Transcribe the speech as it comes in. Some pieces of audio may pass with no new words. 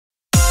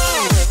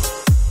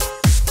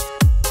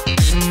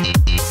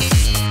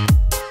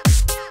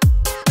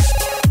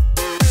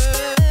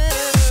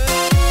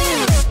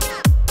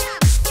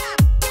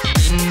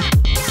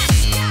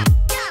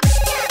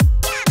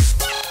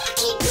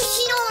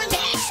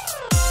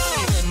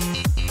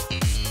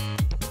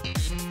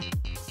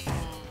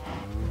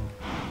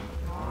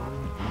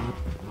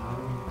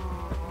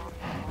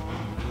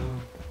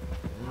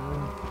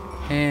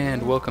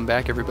welcome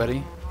back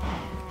everybody.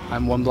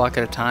 I'm One Block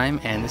at a Time,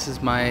 and this is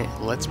my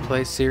Let's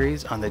Play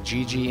series on the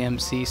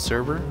GGMC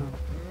server.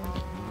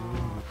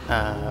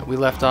 We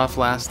left off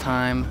last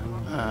time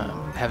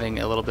having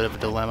a little bit of a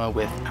dilemma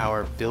with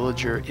our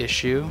villager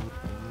issue.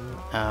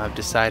 I've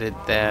decided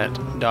that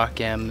Doc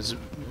M's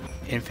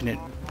infinite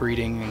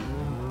breeding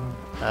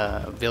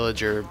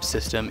villager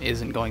system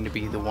isn't going to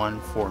be the one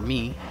for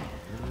me.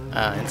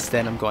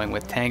 Instead I'm going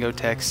with Tango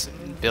Tech's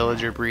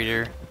villager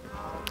breeder,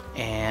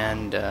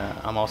 and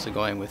I'm also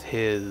going with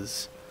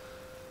his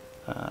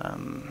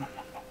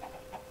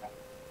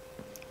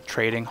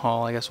trading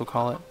hall, I guess we'll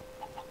call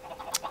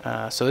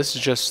it. So this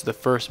is just the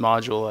first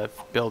module I've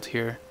built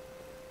here.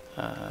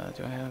 I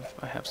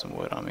have some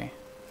wood on me.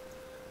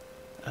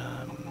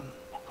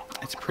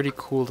 It's a pretty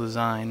cool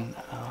design.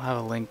 I'll have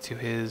a link to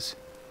his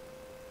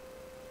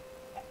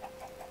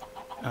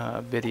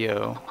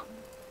video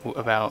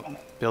about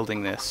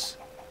building this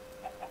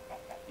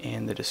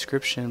in the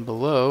description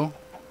below.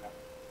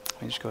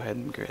 Let me just go ahead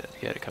and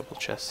get a couple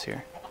chests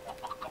here.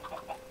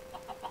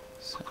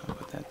 So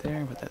put that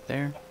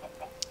there,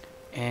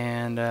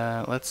 and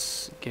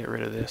let's get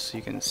rid of this so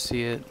you can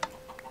see it.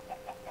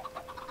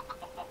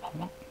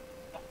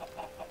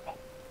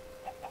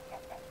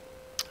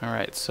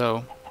 Alright,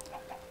 so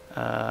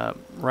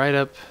right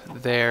up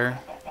there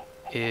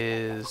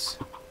is...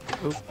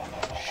 Oop,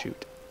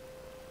 shoot.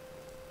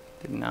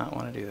 Did not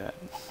want to do that.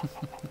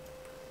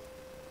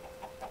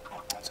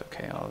 It's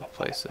okay, I'll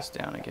place this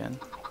down again.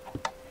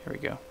 Here we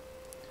go.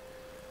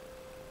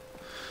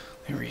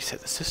 Let me reset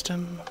the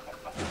system.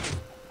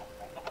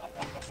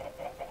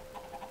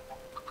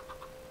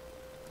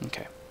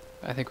 Okay,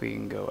 I think we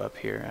can go up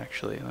here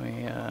actually. Let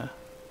me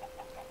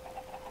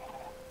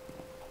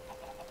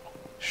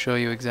show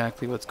you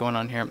exactly what's going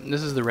on here.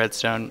 This is the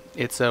redstone.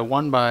 It's a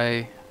 1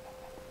 wide.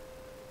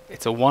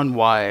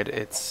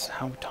 It's,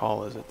 how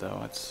tall is it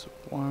though? It's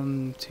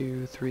 1,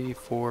 2, 3,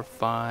 4,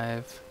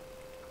 5.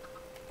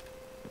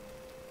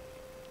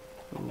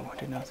 Ooh, I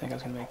did not think I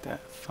was gonna make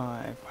that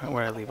 5.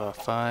 Where did I leave off?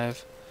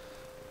 5,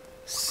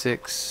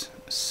 6,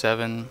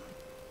 7,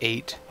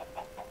 8,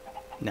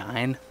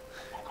 9.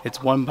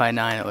 It's 1 by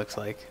 9. It looks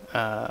like.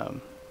 How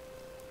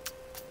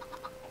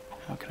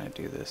can I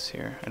do this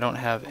here? I don't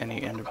have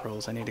any ender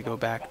pearls. I need to go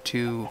back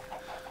to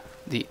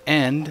the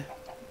end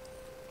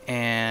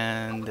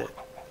and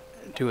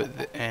do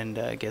it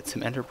and get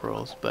some ender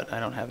pearls, but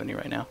I don't have any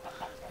right now.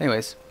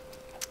 Anyways,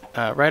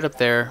 right up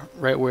there,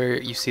 right where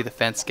you see the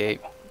fence gate,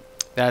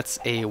 that's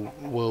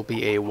will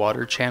be a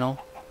water channel,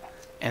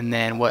 and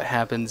then what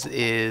happens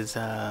is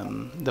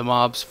the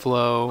mobs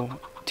flow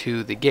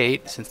to the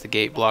gate. Since the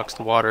gate blocks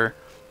the water,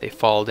 they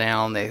fall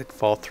down, they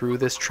fall through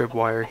this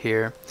tripwire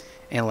here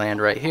and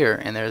land right here,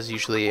 and there's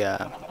usually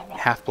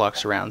half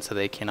blocks around so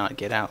they cannot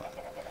get out.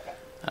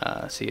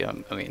 See, I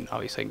mean,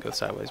 obviously I can go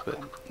sideways, but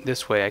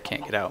this way I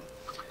can't get out.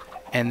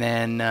 And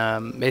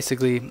then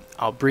basically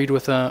I'll breed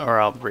with them, or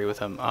I'll breed with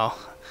them. I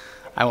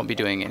won't be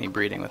doing any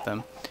breeding with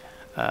them.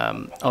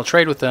 I'll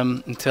trade with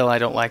them until I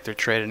don't like their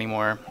trade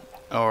anymore,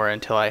 or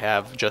until I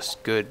have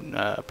just good,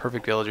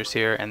 perfect villagers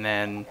here, and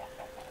then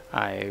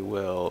I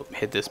will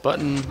hit this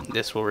button,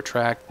 this will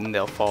retract, and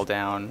they'll fall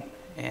down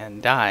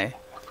and die.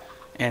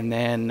 And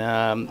then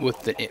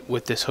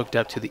with this hooked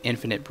up to the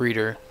infinite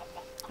breeder,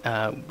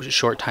 a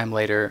short time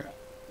later,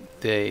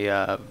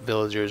 the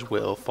villagers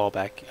will fall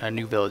back. A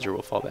new villager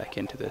will fall back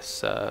into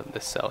this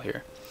this cell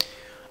here,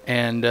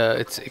 and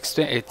it's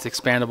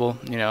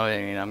expandable. You know,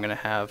 I mean, I'm gonna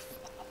have.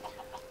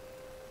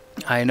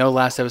 I know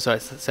last episode I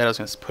said I was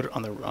going to put it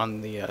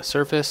on the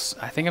surface.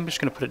 I think I'm just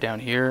going to put it down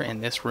here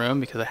in this room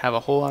because I have a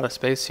whole lot of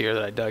space here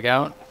that I dug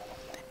out,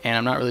 and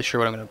I'm not really sure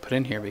what I'm going to put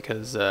in here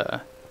because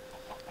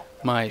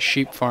my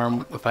sheep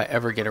farm, if I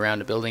ever get around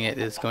to building it,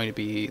 is going to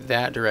be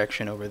that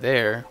direction over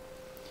there.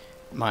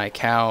 My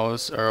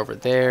cows are over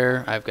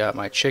there. I've got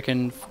my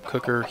chicken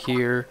cooker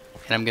here,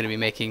 and I'm going to be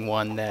making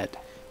one that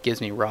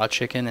gives me raw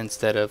chicken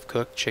instead of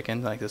cooked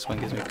chicken, like this one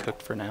gives me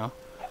cooked for now.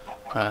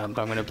 But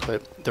I'm going to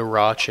put the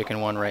raw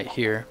chicken one right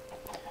here.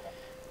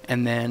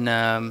 And then,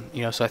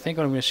 you know, so I think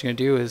what I'm just going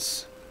to do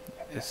is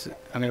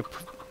I'm going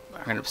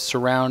to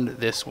surround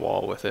this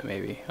wall with it,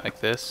 maybe like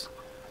this,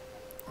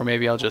 or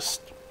maybe I'll just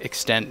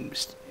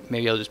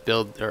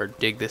build or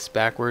dig this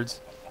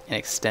backwards and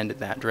extend it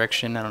that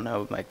direction. I don't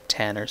know, like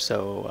 10 or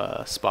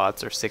so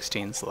spots or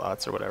 16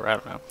 slots or whatever. I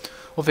don't know.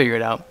 We'll figure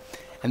it out.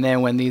 And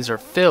then when these are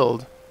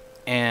filled,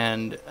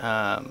 and you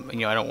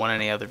know, I don't want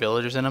any other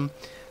villagers in them.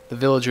 The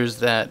villagers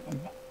that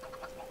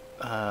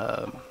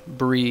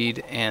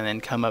breed and then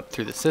come up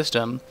through the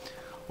system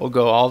will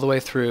go all the way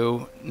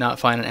through, not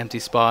find an empty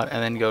spot,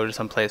 and then go to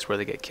some place where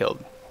they get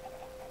killed.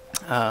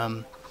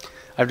 I've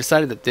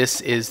decided that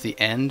this is the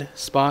end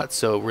spot,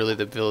 so really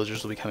the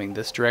villagers will be coming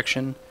this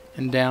direction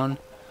and down.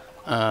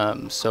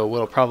 So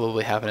what'll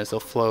probably happen is they'll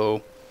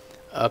flow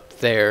up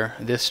there,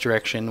 this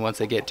direction. Once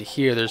they get to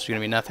here, there's going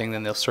to be nothing.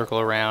 Then they'll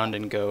circle around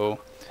and go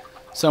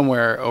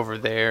somewhere over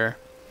there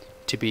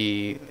to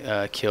be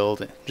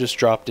killed, just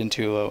dropped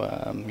into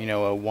a you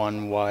know, a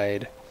 1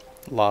 wide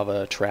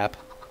lava trap,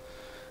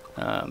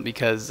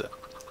 because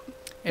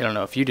I don't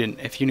know if you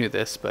knew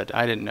this, but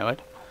I didn't know it.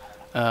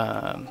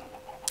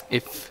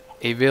 If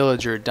a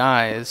villager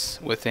dies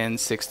within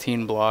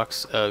 16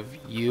 blocks of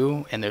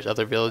you, and there's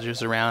other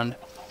villagers around,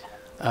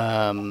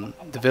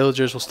 the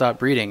villagers will stop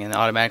breeding and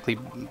automatically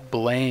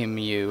blame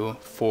you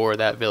for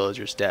that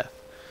villager's death.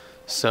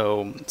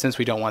 So since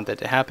we don't want that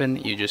to happen,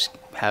 you just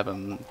have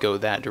them go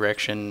that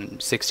direction,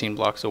 16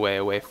 blocks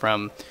away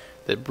from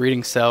the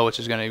breeding cell, which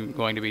is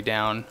going to be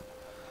down,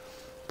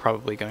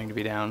 probably going to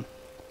be down,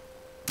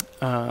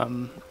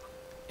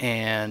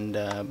 and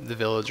the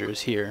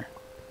villagers here.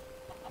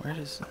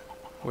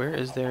 Where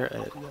is there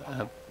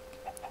a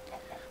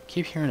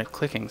keep hearing a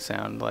clicking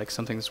sound like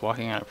something's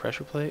walking on a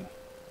pressure plate,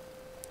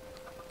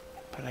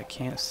 but I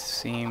can't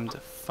seem to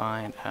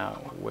find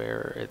out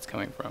where it's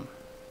coming from.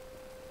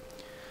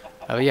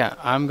 Yeah,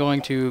 I'm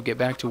going to get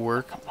back to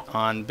work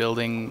on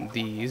building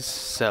these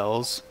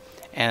cells,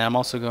 and I'm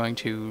also going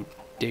to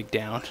dig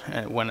down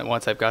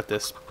once I've got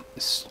this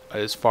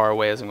as far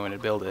away as I'm going to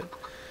build it.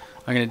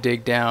 I'm going to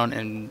dig down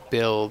and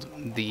build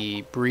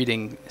the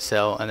breeding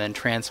cell and then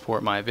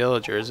transport my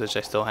villagers, which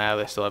I still have.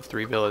 I still have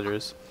 3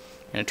 villagers.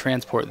 I'm going to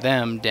transport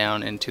them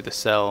down into the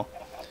cell,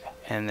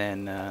 and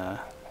then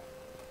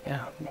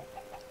yeah,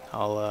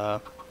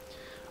 I'll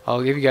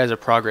give you guys a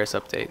progress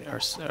update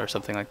or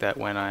something like that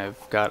when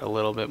I've got a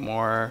little bit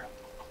more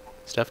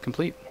stuff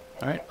complete.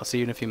 Alright, I'll see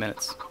you in a few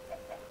minutes.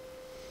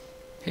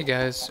 Hey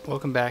guys,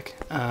 welcome back.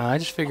 I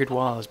just figured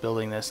while I was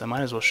building this, I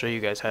might as well show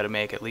you guys how to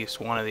make at least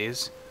one of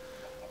these.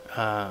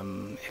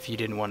 If you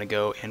didn't want to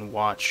go and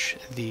watch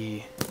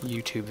the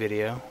YouTube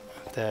video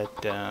that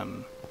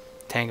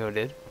Tango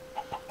did.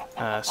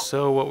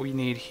 So what we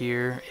need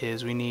here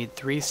is we need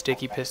 3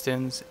 sticky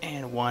pistons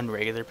and 1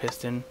 regular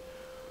piston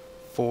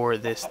for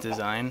this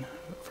design,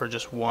 for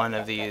just one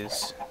of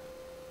these.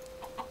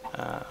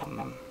 I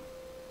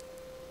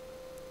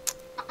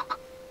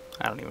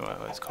don't even know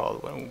what it's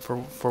called.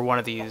 For one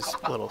of these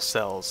little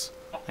cells,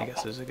 I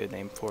guess is a good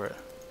name for it.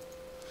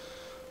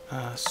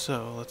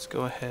 So let's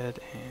go ahead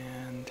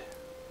and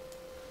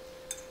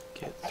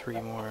get 3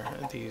 more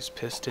of these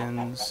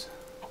pistons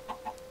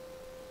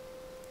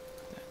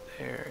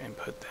there and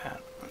put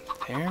that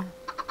there.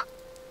 Put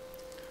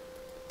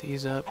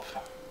these up.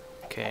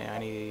 Okay, I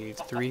need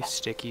 3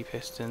 sticky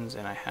pistons,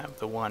 and I have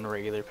the 1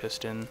 regular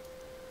piston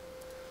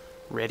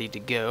ready to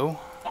go.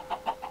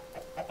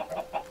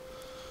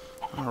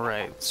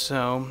 Alright,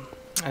 so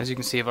as you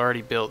can see, I've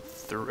already built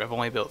I've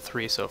only built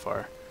 3 so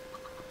far.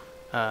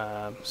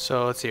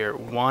 So let's see here.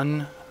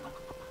 One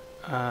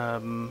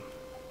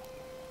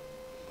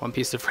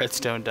piece of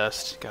redstone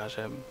dust. Gosh,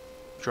 I'm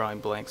drawing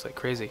blanks like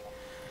crazy.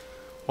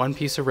 1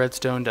 piece of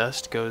redstone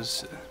dust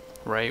goes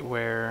right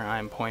where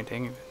I'm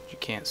pointing. You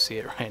can't see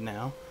it right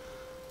now.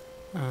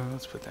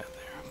 Let's put that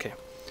there. Okay.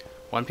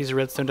 1 piece of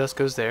redstone dust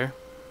goes there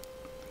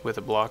with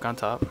a block on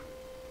top.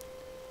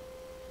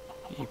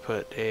 You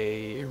put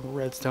a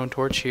redstone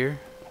torch here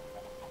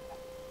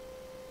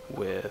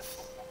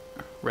with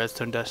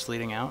redstone dust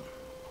leading out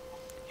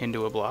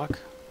into a block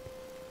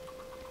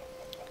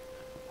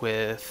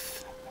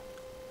with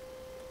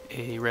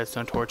a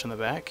redstone torch on the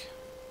back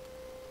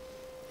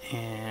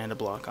and a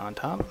block on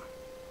top,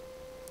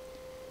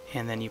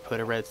 and then you put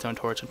a redstone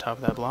torch on top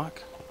of that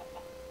block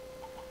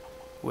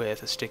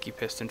with a sticky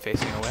piston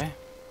facing away,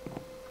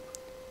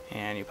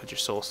 and you put your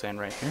soul sand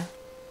right here.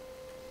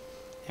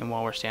 And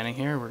while we're standing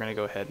here, we're going to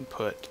go ahead and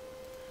put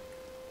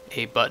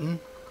a button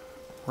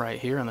right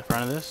here on the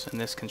front of this, and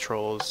this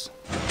controls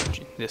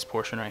this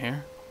portion right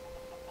here.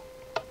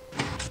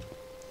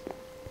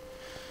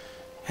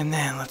 And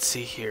then let's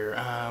see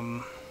here,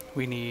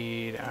 we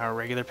need our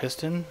regular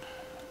piston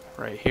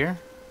right here,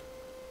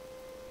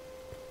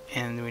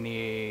 and we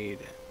need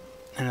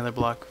another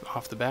block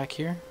off the back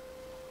here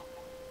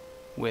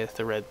with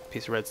a red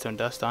piece of redstone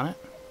dust on it,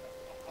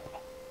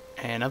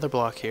 and another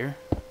block here,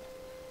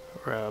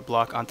 or a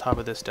block on top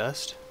of this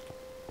dust,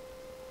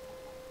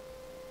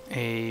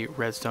 a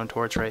redstone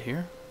torch right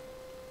here.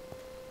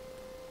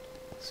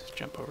 Let's just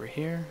jump over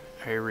here,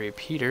 a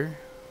repeater,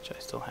 which I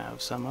still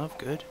have some of,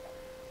 good,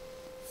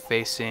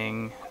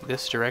 facing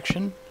this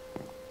direction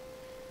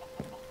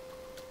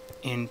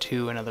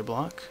into another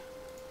block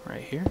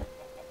right here,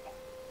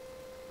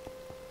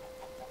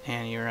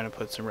 and you're going to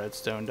put some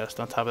redstone dust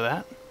on top of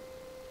that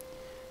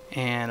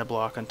and a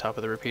block on top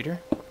of the repeater,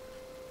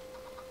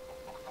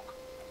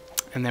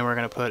 and then we're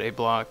going to put a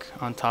block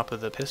on top of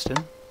the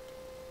piston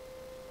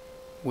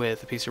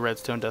with a piece of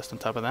redstone dust on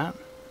top of that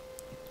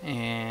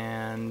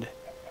and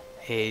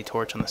a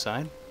torch on the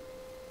side.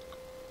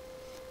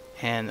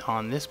 And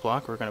on this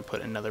block we're going to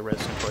put another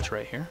redstone torch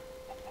right here.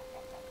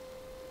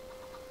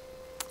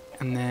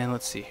 And then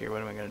let's see here,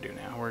 what am I going to do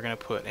now? We're going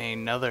to put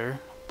another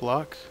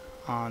block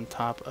on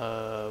top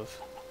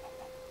of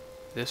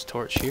this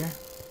torch here,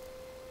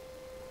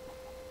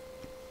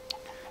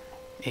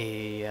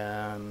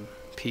 a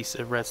piece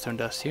of redstone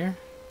dust here,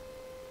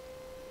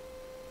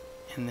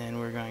 and then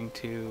we're going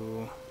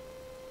to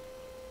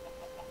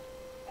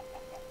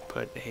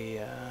put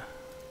a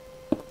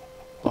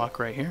block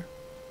right here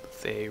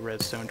with a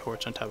redstone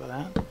torch on top of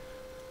that,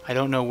 I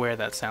don't know where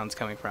that sound's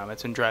coming from.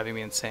 It's been driving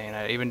me insane.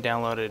 I even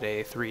downloaded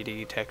a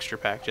 3D texture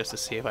pack just to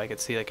see if I could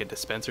see like a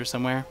dispenser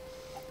somewhere.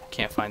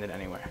 Can't find it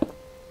anywhere.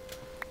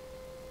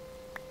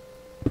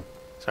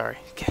 Sorry,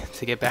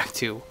 to get back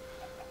to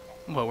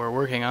what we're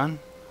working on.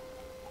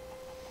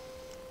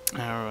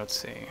 Let's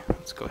see.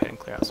 Let's go ahead and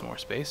clear out some more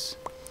space.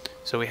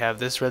 So we have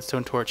this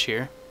redstone torch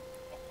here.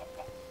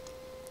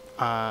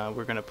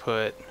 We're going to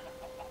put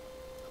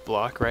a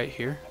block right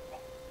here.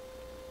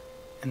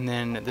 And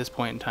then at this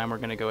point in time, we're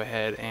going to go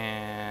ahead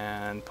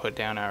and put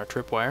down our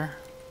tripwire.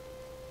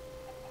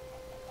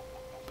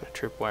 Put a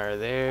tripwire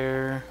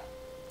there.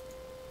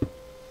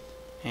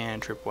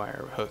 And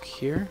tripwire hook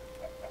here.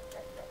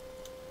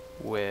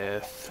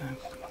 With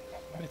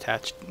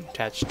attached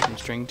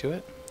string to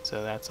it.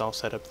 So that's all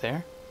set up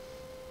there.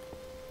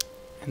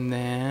 And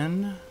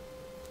then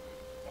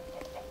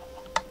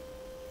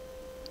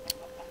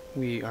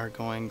we are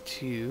going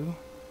to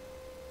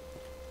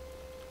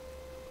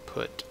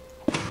put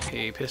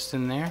a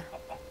piston there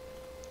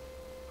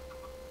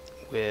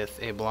with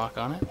a block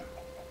on it.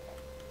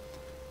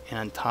 And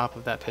on top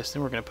of that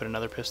piston, we're going to put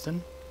another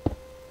piston.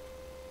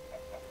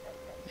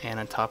 And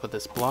on top of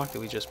this block that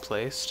we just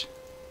placed,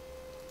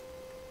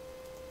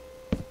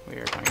 we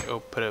are going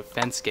to put a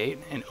fence gate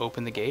and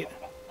open the gate.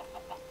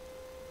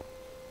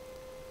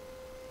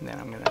 And then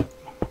I'm going to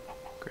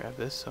grab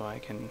this so I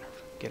can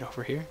get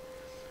over here.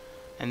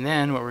 And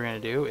then what we're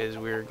going to do is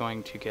we're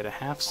going to get a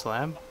half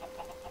slab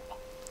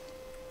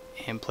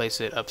and place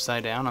it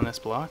upside down on this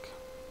block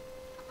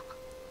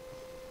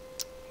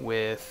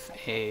with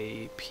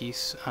a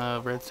piece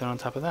of redstone on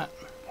top of that.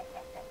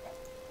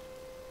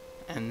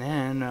 And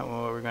then what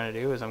we're going to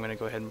do is I'm going to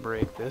go ahead and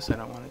break this. I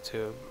don't want it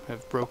to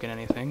have broken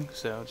anything,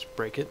 so I'll just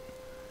break it.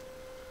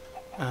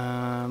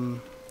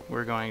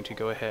 We're going to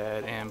go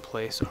ahead and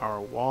place our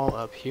wall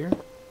up here.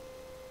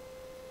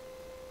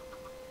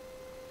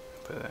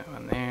 Put that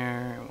one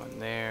there, and one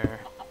there,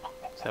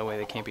 so that way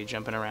they can't be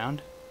jumping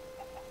around.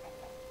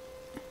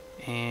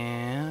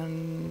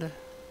 And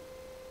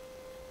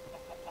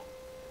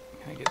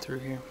can I get through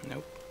here?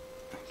 Nope.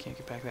 I can't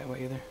get back that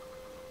way either.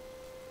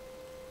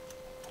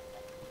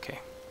 Okay.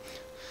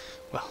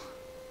 Well,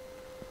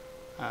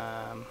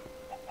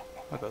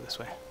 I'll go this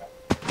way.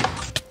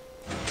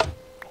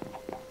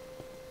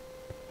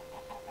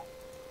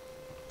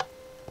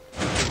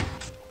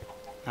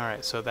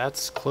 Alright, so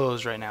that's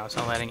closed right now. It's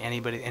not letting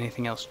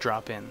anything else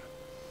drop in.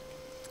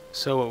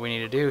 So what we need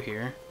to do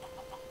here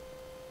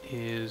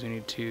is we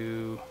need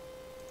to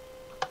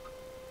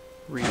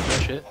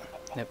refresh it.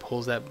 That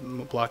pulls that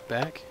block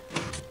back.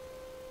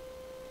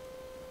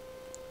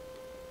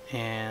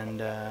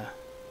 And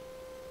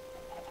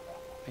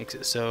makes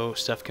it so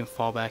stuff can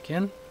fall back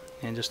in.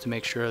 And just to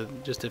make sure,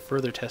 just to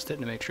further test it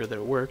and to make sure that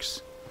it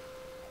works,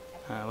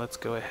 let's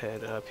go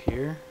ahead up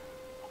here.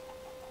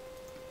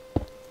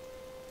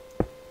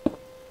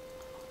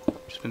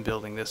 Just been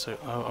building this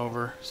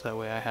over so that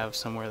way I have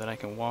somewhere that I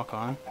can walk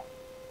on.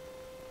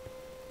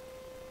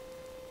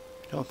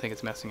 I don't think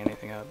it's messing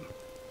anything up.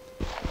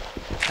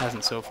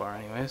 Hasn't so far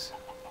anyways.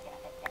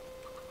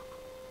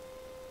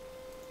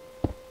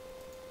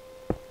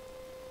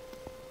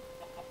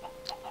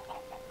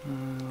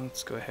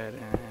 Let's go ahead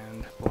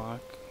and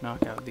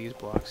knock out these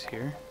blocks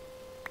here.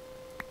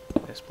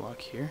 This block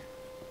here.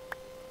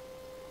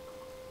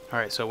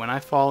 Alright, so when I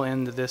fall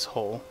into this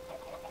hole,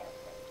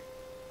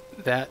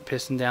 that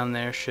piston down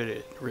there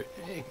should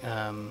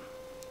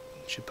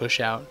push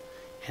out,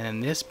 and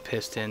then this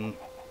piston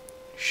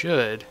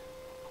should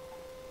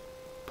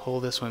pull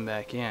this one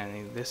back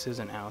in. This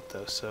isn't out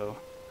though, so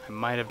I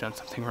might have done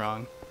something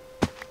wrong.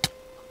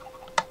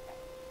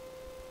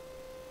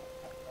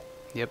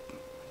 Yep,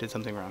 did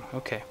something wrong.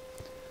 Okay.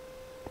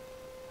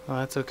 Well,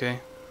 that's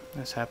okay.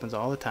 This happens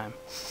all the time.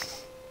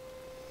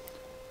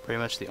 Pretty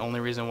much the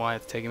only reason why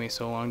it's taking me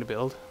so long to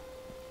build.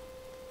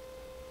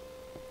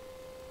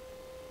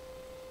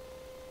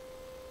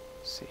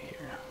 Let's see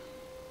here.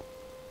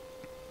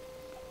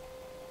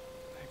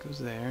 That goes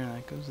there, and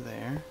that goes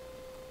there.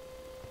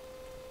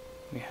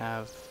 We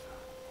have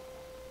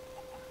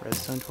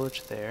redstone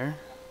torch there.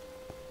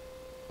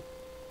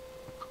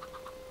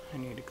 I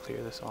need to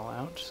clear this all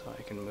out so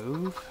I can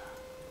move.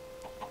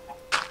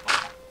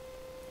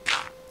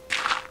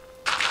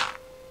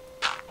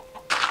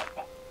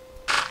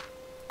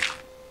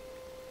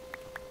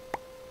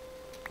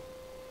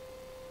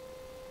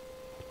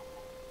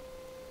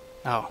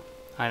 Oh,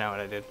 I know what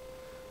I did.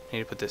 I need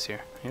to put this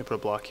here. I need to put a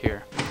block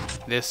here.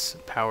 This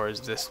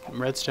powers this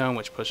redstone,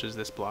 which pushes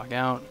this block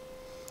out.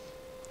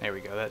 There we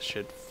go. That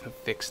should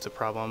fix the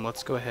problem.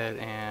 Let's go ahead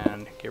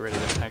and get rid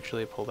of this.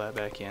 Actually, pull that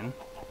back in.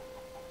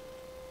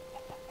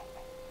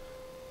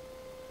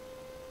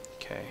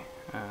 Okay.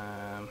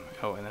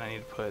 Oh, and then I need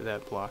to put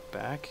that block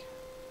back.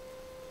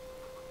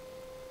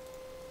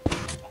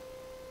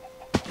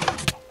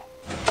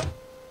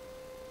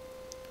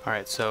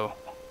 Alright, so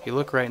if you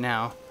look right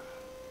now,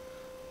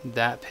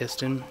 that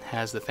piston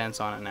has the fence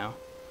on it now,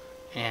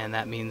 and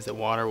that means that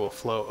water will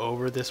flow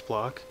over this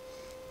block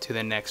to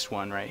the next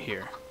one right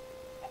here.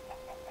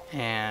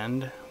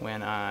 And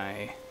when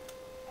I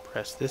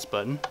press this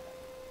button.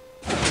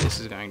 This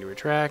is going to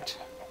retract.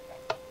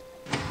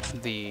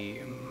 The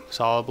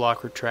solid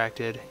block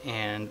retracted,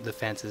 and the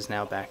fence is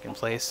now back in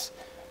place,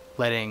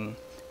 letting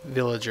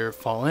villager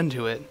fall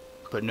into it,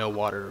 but no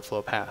water to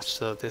flow past.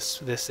 So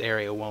this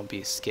area won't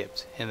be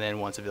skipped. And then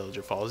once a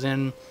villager falls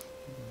in,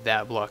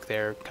 that block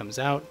there comes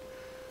out,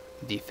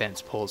 the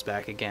fence pulls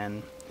back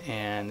again,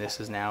 and this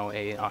is now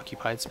an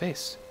occupied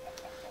space.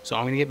 So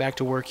I'm going to get back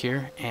to work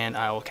here, and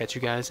I will catch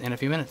you guys in a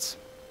few minutes.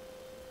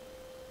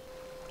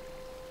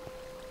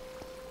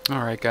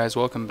 Alright guys,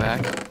 welcome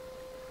back.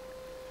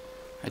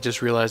 I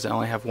just realized I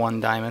only have one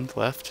diamond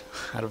left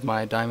out of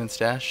my diamond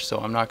stash, so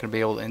I'm not going to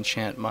be able to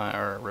enchant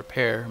or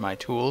repair my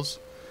tools.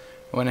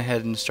 I went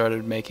ahead and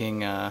started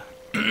making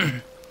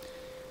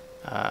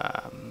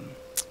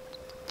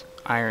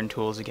iron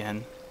tools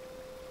again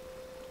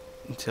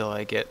until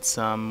I get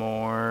some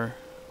more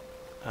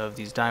of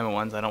these diamond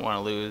ones. I don't want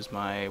to lose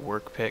my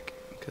work pick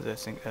because I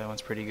think that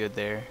one's pretty good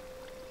there,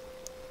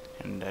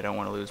 and I don't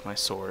want to lose my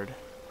sword.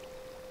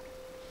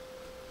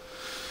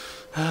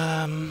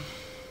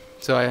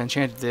 So I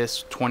enchanted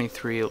this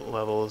 23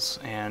 levels,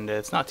 and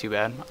it's not too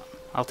bad.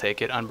 I'll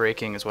take it.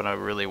 Unbreaking is what I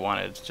really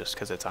wanted, just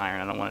because it's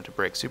iron. I don't want it to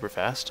break super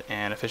fast,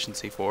 and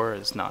efficiency 4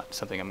 is not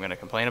something I'm going to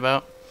complain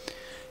about.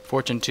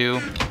 Fortune 2,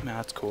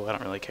 that's cool. I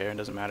don't really care. It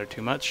doesn't matter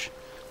too much.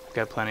 I've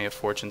got plenty of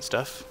fortune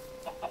stuff.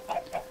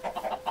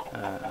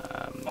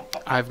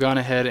 I've gone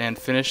ahead and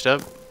finished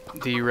up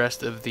the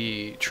rest of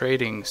the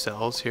trading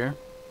cells here.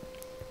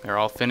 They're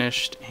all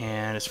finished,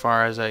 and as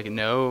far as I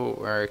know,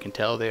 or I can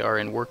tell, they are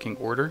in working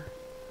order.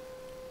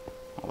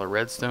 All the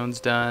redstone's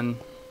done.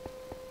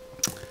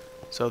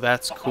 So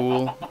that's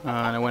cool. And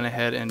I went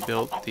ahead and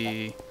built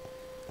the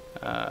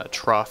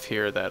trough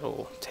here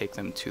that'll take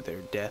them to their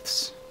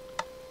deaths.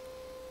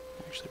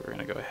 Actually, we're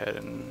going to go ahead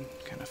and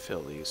kind of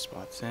fill these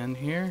spots in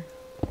here,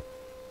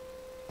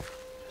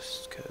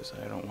 just because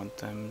I don't want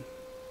them...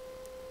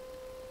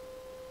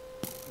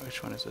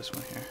 Which one is this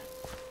one here?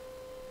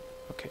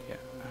 Okay, yeah,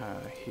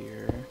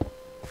 here.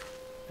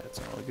 That's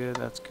all good,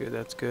 that's good,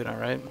 that's good.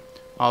 Alright.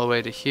 All the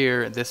way to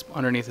here, this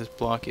underneath this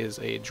block is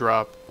a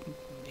drop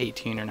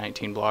 18 or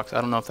 19 blocks.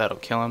 I don't know if that'll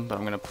kill him, but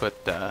I'm going to put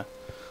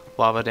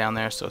lava down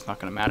there, so it's not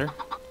going to matter.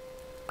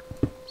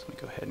 So let me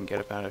go ahead and get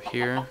up out of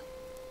here.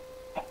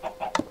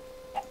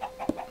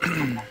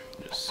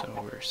 Just so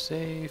we're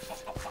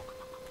safe.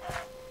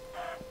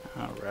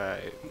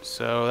 Alright,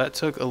 so that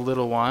took a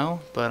little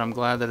while, but I'm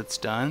glad that it's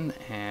done,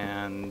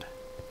 and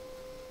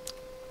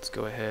let's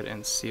go ahead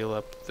and seal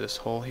up this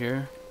hole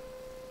here.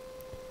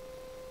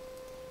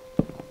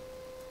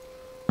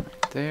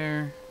 Right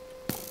there.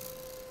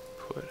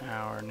 Put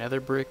our nether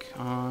brick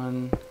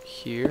on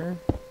here.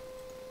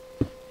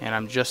 And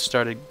I'm just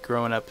started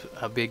growing up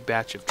a big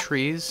batch of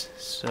trees,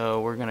 so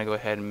we're going to go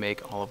ahead and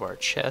make all of our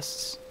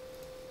chests.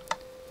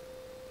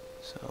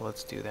 So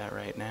let's do that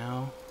right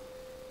now.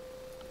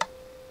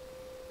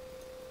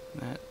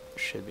 That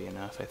should be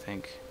enough, I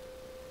think.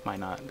 Might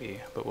not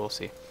be, but we'll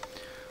see.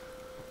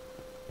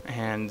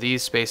 And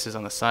these spaces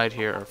on the side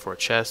here are for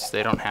chests.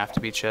 They don't have to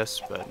be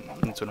chests, but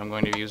that's what I'm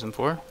going to use them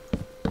for.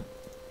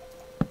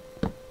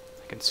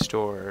 I can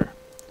store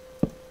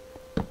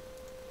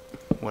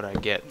what I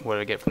get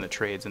from the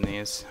trades in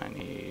these. I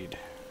need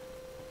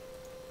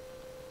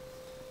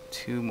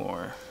 2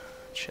 more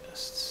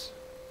chests.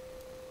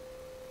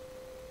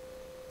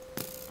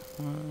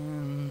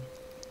 1,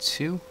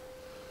 2.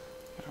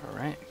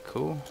 Alright,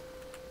 cool.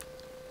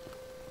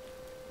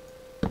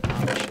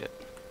 Oh shit.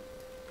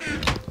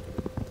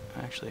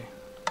 Actually.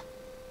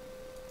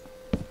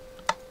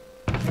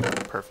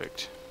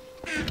 Perfect.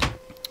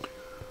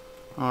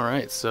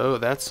 Alright, so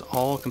that's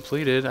all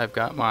completed. I've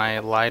got my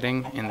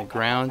lighting in the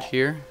ground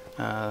here.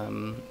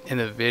 In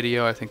the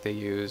video, I think they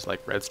use like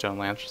redstone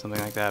lamps or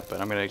something like that, but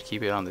I'm going to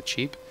keep it on the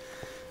cheap.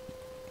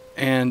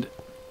 And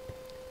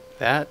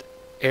that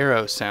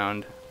arrow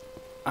sound,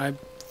 I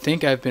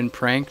think I've been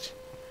pranked.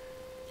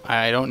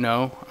 I don't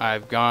know.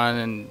 I've gone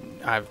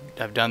and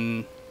I've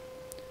done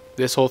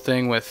this whole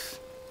thing with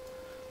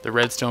the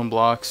redstone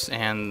blocks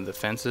and the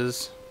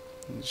fences.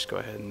 Just go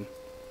ahead and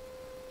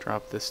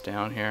drop this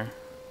down here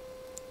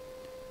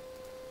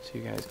so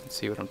you guys can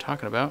see what I'm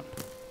talking about.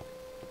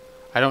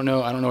 I don't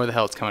know where the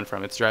hell it's coming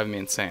from. It's driving me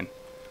insane.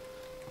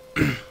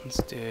 Let's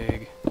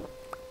dig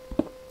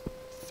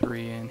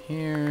 3 in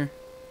here.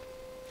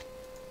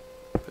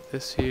 Put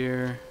this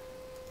here.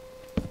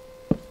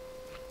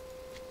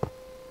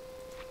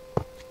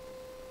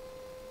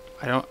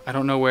 I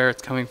don't know where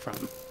it's coming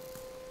from.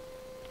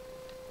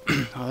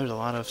 Oh, there's a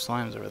lot of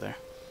slimes over there.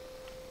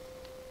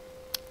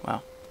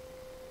 Wow.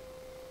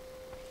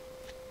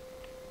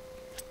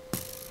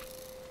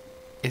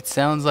 It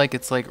sounds like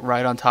it's like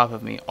right on top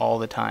of me all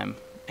the time,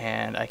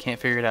 and I can't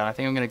figure it out. I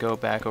think I'm gonna go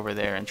back over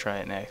there and try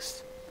it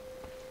next.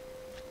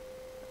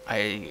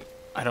 I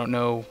don't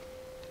know.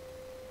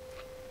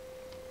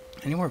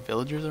 Any more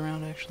villagers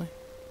around, actually?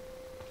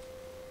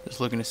 Just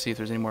looking to see if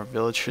there's any more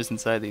villagers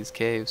inside these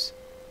caves.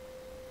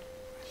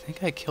 I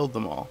think I killed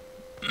them all.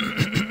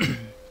 I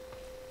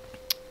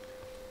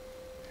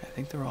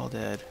think they're all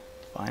dead,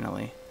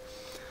 finally.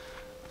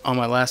 On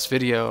my last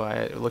video,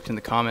 I looked in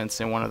the comments,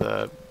 and one of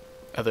the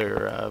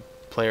other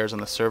players on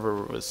the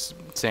server was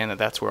saying that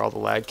that's where all the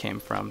lag came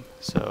from.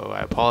 So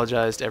I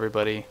apologize to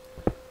everybody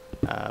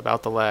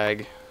about the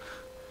lag. It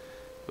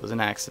was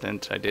an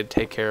accident. I did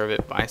take care of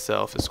it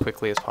myself as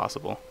quickly as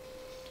possible.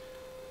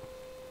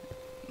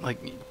 Like,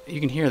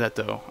 you can hear that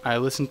though. I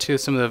listened to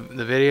some of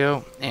the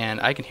video, and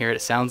I can hear it.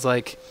 It sounds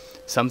like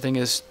something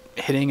is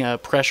hitting a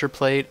pressure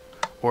plate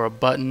or a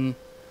button.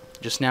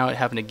 Just now it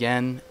happened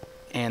again,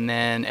 and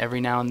then every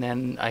now and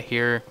then I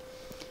hear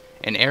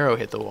an arrow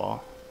hit the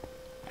wall.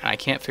 And I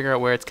can't figure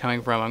out where it's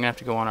coming from. I'm going to have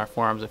to go on our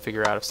forums and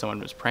figure out if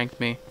someone has pranked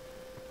me.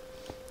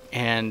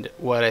 And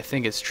what I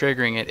think is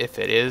triggering it,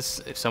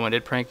 if someone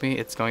did prank me,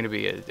 it's going to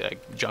be a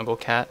jungle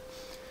cat.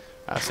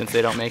 Since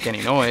they don't make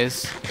any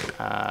noise,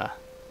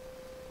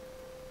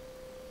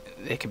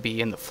 they could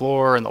be in the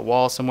floor, in the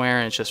wall somewhere,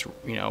 and it just,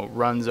 you know,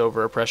 runs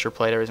over a pressure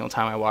plate every single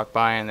time I walk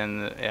by, and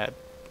then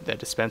the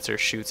dispenser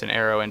shoots an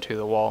arrow into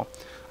the wall.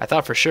 I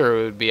thought for sure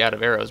it would be out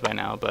of arrows by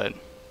now, but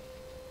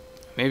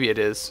maybe it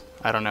is.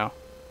 I don't know.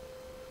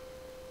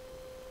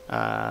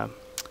 But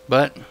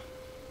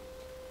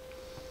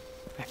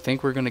I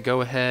think we're going to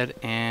go ahead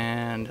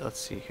and, let's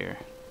see here.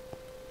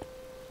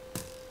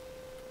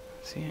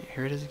 See,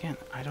 here it is again.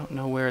 I don't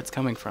know where it's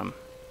coming from.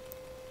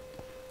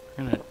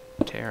 We're going to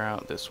tear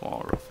out this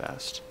wall real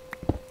fast.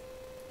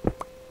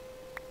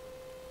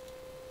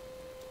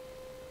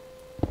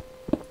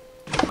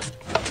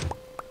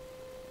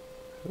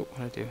 Oh, what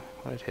did I do?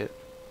 What did I hit?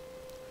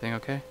 Everything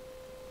okay?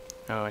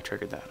 Oh, I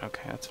triggered that.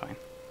 Okay, that's fine.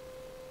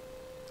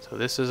 So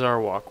this is our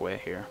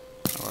walkway here,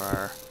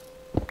 or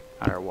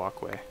not our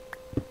walkway.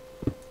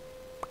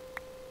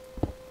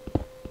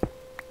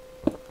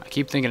 I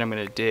keep thinking I'm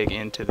going to dig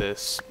into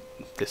this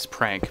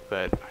prank,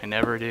 but I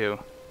never do.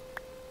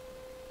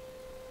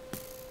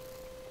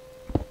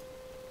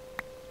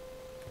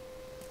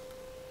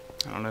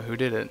 I don't know who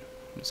did it.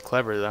 It's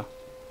clever though.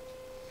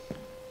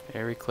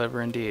 Very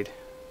clever indeed.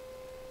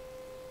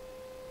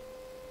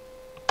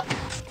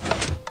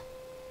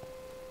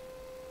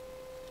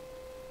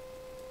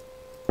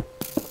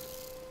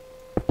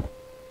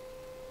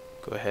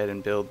 Go ahead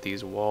and build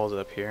these walls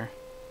up here.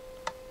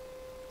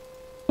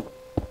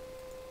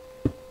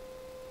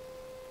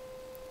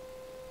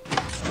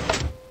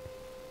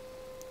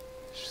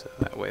 So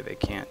that way they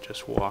can't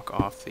just walk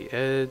off the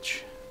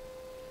edge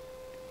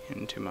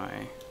into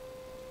my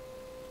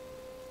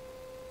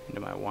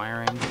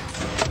wiring.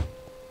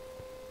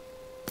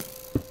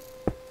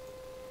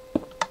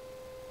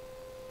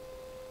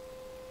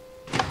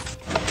 There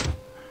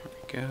we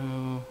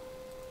go.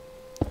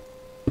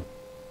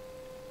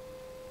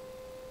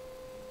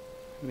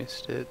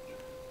 Missed it.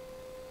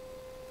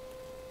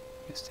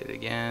 Missed it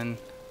again.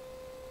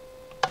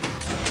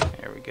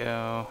 There we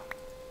go.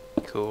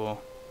 Cool.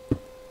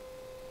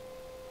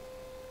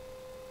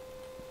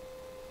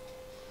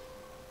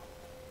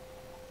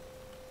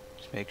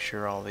 Just make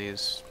sure all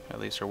these at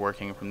least are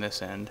working from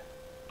this end.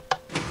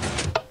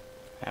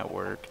 That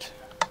worked.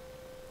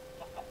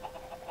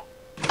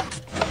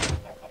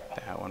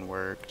 That one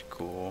worked.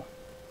 Cool.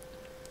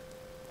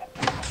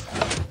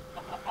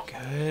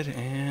 Good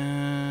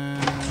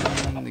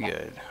and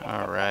good.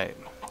 Alright.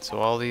 So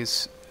all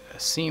these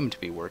seem to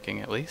be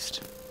working at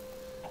least.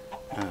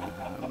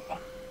 Let's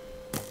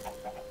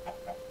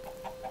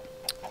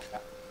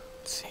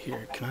see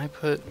here. Can I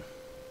put...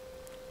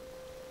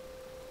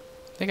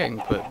 I think I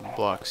can put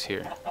blocks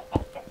here.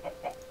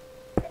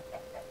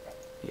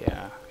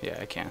 Yeah,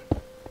 I can.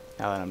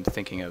 Now that I'm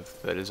thinking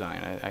of the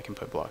design, I can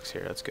put blocks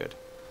here. That's good.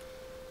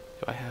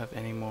 Do I have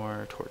any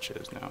more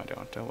torches? No, I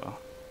don't. Oh well.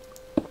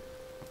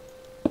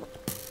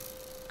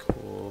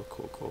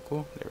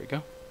 Cool. There we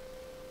go.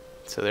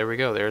 So there we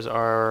go. There's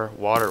our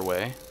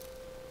waterway.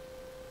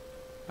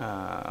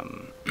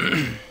 And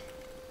we're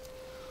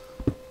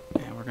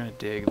going to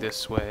dig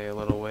this way a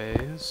little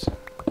ways.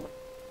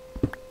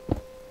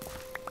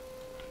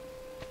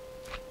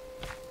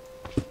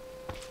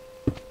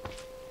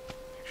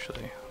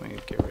 Actually, let me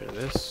get rid of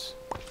this.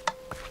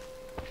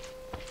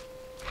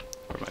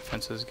 Where my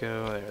fences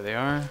go, there they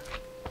are.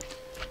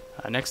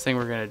 Next thing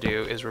we're going to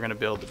do is we're going to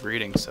build the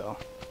breeding cell.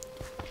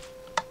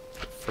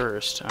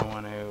 First, I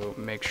want to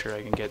make sure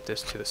I can get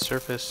this to the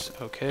surface.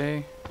 Okay.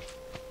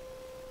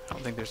 I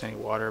don't think there's any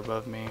water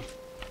above me,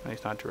 at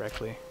least not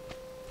directly.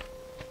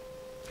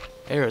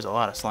 There's a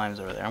lot of slimes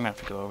over there. I'm gonna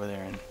have to go over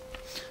there and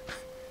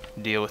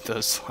deal with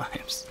those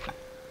slimes.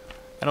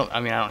 I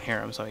don't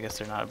hear them, so I guess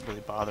they're not really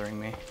bothering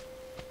me.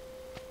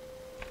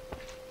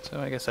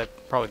 So I guess I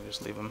probably could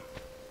just leave them.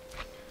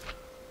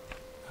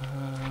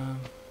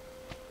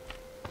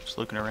 Just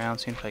looking around,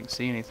 seeing if I can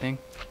see anything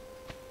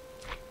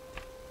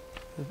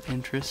of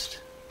interest.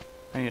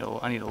 I need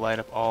to light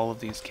up all of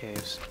these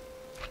caves.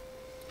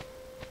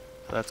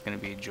 So that's going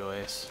to be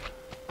joyous.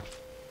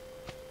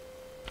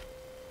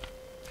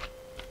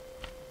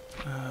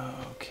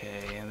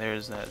 Okay, and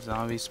there's that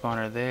zombie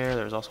spawner there.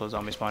 There's also a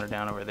zombie spawner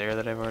down over there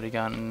that I've already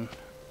gotten.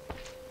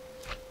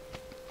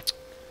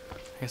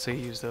 I guess I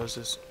use those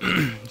as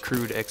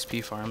crude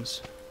XP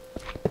farms.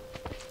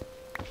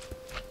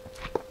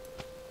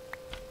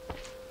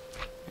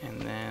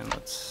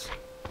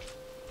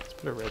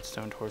 Put a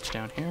redstone torch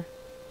down here.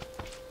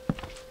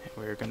 And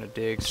we're going to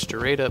dig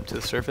straight up to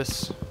the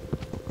surface.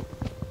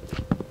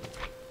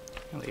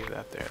 I'll leave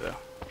that there though.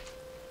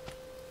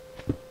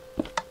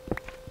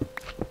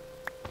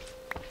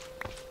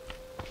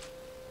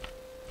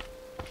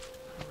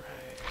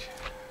 Alright.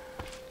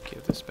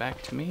 Give this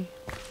back to me.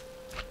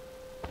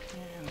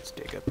 And let's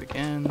dig up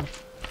again.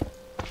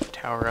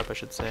 Tower up, I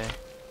should say.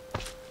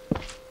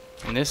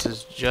 And this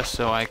is just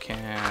so I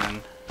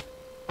can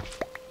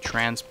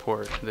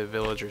transport the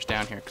villagers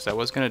down here, because I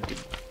was going to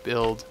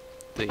build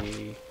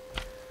the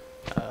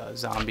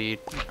zombie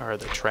or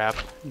the trap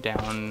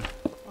down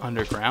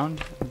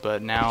underground,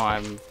 but now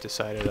I've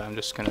decided I'm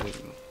just going to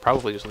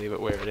probably just leave it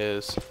where it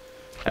is.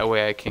 That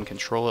way I can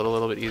control it a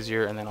little bit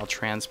easier, and then I'll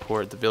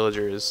transport the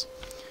villagers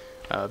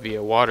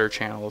via water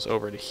channels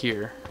over to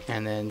here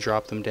and then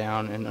drop them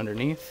down and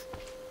underneath.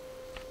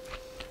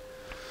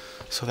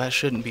 So that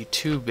shouldn't be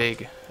too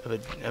big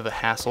of a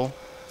hassle.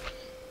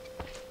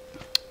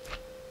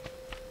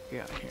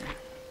 Get out here.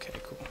 Okay,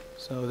 cool.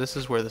 So this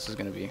is where this is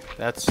going to be.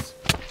 That's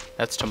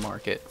to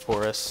market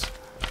for us.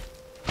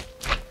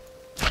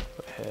 Go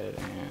ahead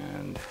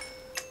and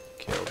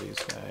kill these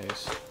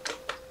guys.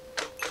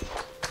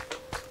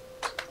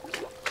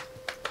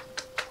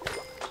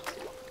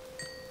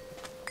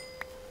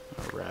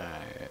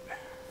 Alright.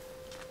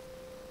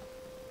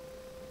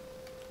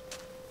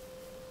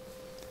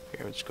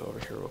 Here, let's go over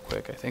here real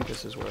quick. I think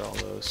this is where all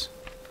those...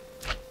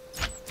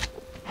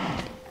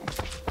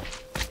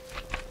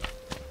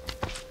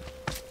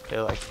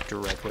 They're like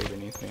directly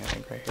beneath me, I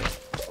think, right here.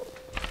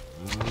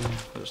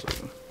 I'll just leave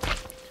them.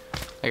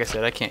 Like I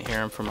said, I can't hear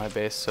them from my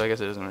base, so I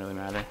guess it doesn't really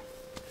matter.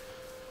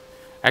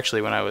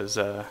 Actually, when I was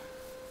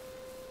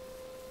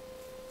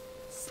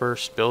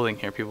first building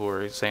here, people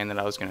were saying that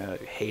I was going to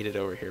hate it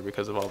over here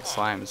because of all the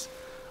slimes.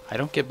 I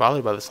don't get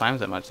bothered by the slimes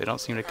that much. They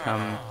don't seem to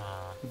come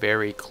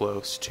very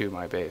close to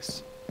my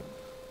base.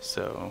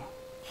 So,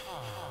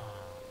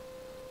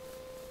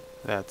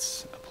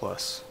 that's a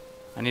plus.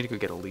 I need to go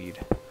get a lead.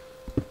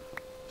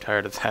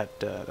 Tired of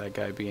that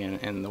guy being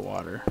in the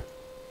water.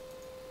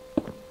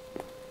 So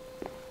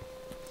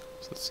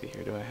let's see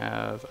here.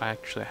 I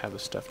actually have the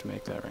stuff to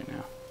make that right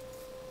now.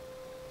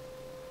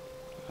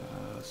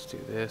 Let's do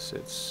this.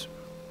 It's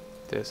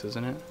this,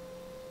 isn't it?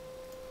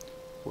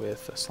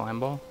 With a slime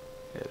ball.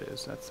 It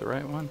is. That's the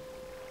right one.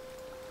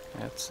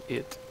 That's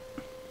it.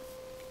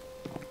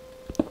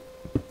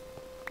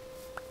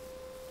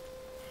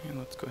 And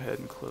let's go ahead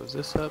and close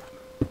this up.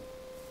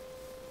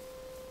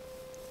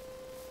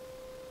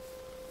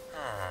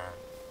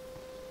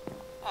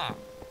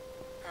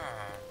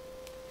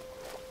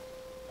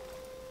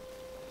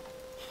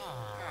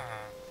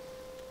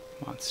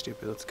 Come on,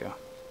 stupid, let's go.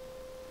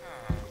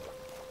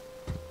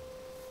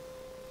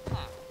 Come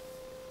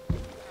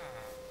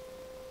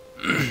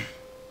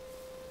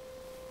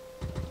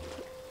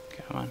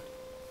on.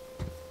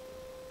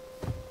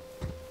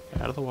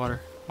 Get out of the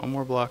water. One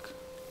more block.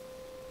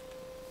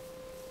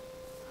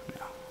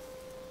 No.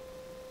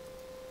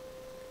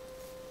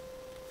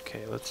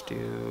 Okay, let's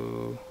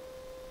do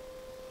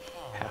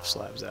half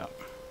slabs out.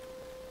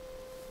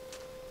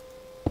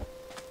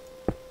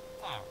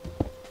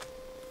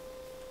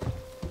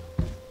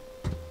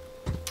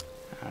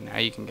 Now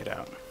you can get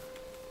out.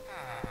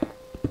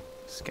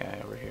 This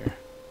guy over here.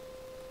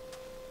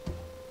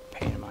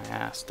 Pain in my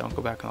ass. Don't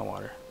go back in the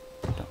water.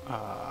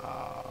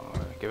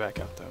 Get back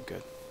out though.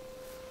 Good.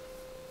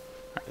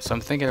 Alright, so I'm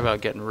thinking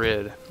about getting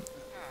rid,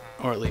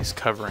 or at least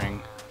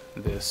covering,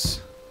 this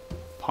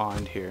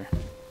pond here.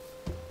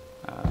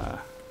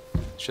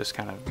 It's just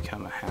kind of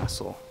become a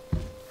hassle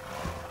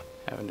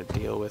having to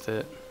deal with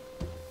it.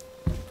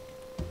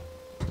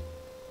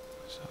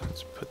 So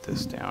let's put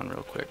this down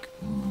real quick.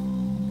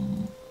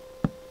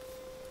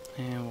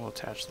 And we'll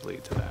attach the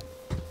lead to that.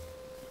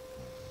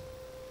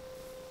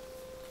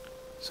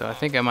 So I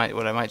think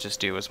what I might just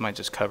do is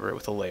just cover it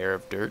with a layer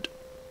of dirt,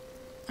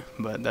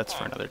 but that's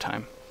for another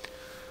time.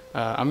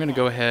 I'm going to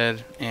go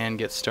ahead and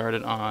get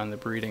started on the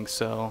breeding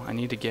cell. I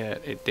need to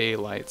get a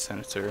daylight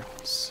sensor,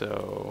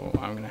 so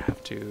I'm going to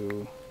have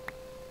to...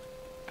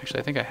 Actually,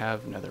 I think I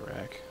have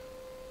netherrack,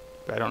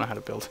 but I don't know how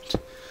to build it.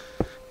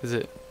 Is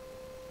it...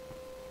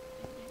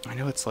 I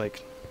know it's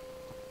like...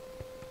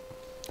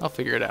 I'll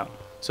figure it out.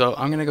 So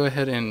I'm going to go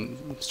ahead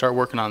and start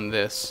working on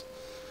this,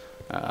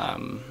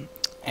 and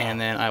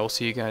then I will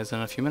see you guys in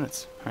a few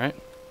minutes. Alright?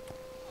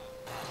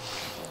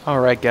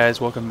 Alright guys,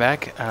 welcome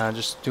back.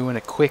 Just doing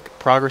a quick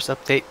progress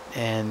update,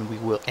 and we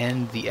will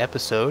end the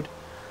episode.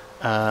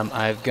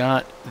 I've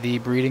got the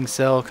breeding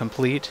cell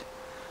complete.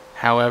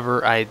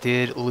 However, I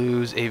did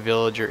lose a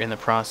villager in the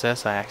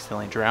process. I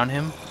accidentally drowned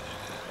him.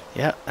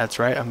 Yeah, that's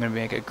right. I'm going to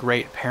make a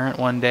great parent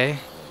one day,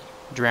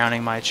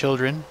 drowning my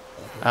children.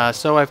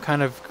 So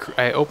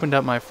I opened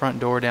up my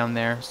front door down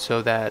there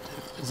so that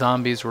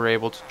zombies were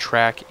able to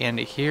track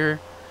into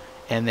here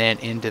and then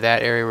into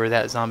that area where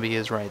that zombie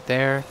is right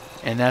there,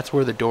 and that's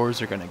where the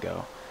doors are going to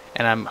go.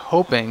 And I'm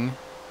hoping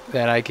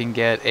that I can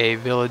get a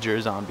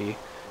villager zombie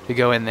to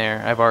go in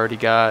there. I've already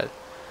got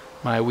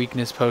my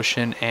weakness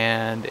potion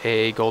and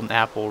a golden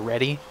apple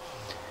ready,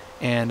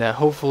 And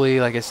hopefully,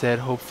 like I said,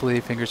 hopefully,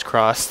 fingers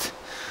crossed,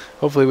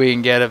 hopefully we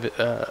can get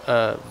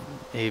a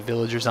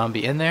villager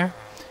zombie in there.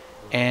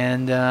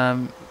 And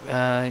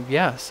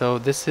yeah, so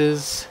this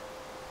is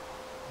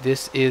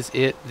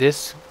it.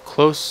 This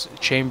close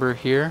chamber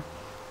here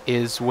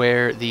is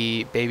where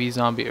the baby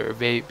zombie or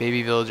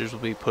baby villagers will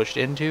be pushed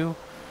into.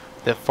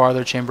 The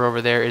farther chamber over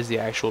there is the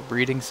actual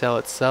breeding cell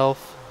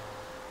itself.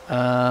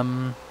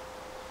 Let's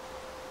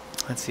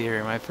see here,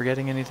 am I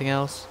forgetting anything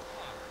else?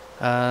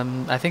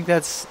 I think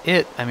that's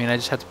it. I mean, I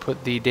just have to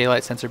put the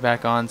daylight sensor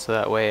back on so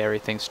that way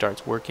everything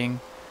starts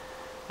working.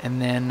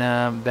 And then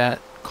that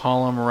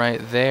column right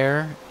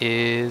there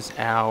is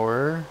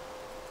our...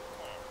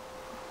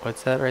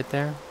 What's that right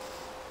there?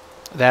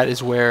 That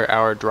is where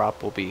our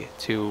drop will be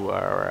to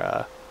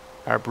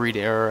our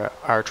breeding or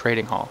our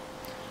trading hall.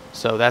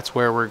 So that's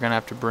where we're gonna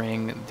have to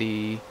bring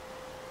the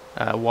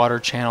water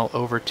channel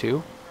over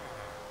to.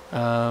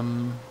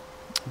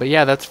 But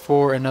yeah, that's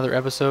for another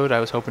episode. I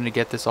was hoping to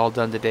get this all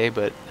done today,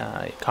 but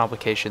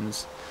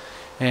complications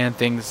and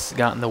things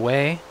got in the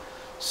way.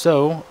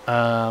 So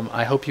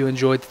I hope you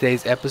enjoyed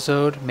today's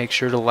episode. Make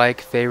sure to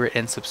like, favorite,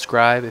 and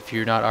subscribe if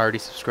you're not already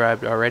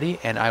subscribed already.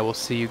 And I will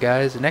see you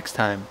guys next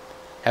time.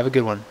 Have a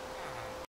good one.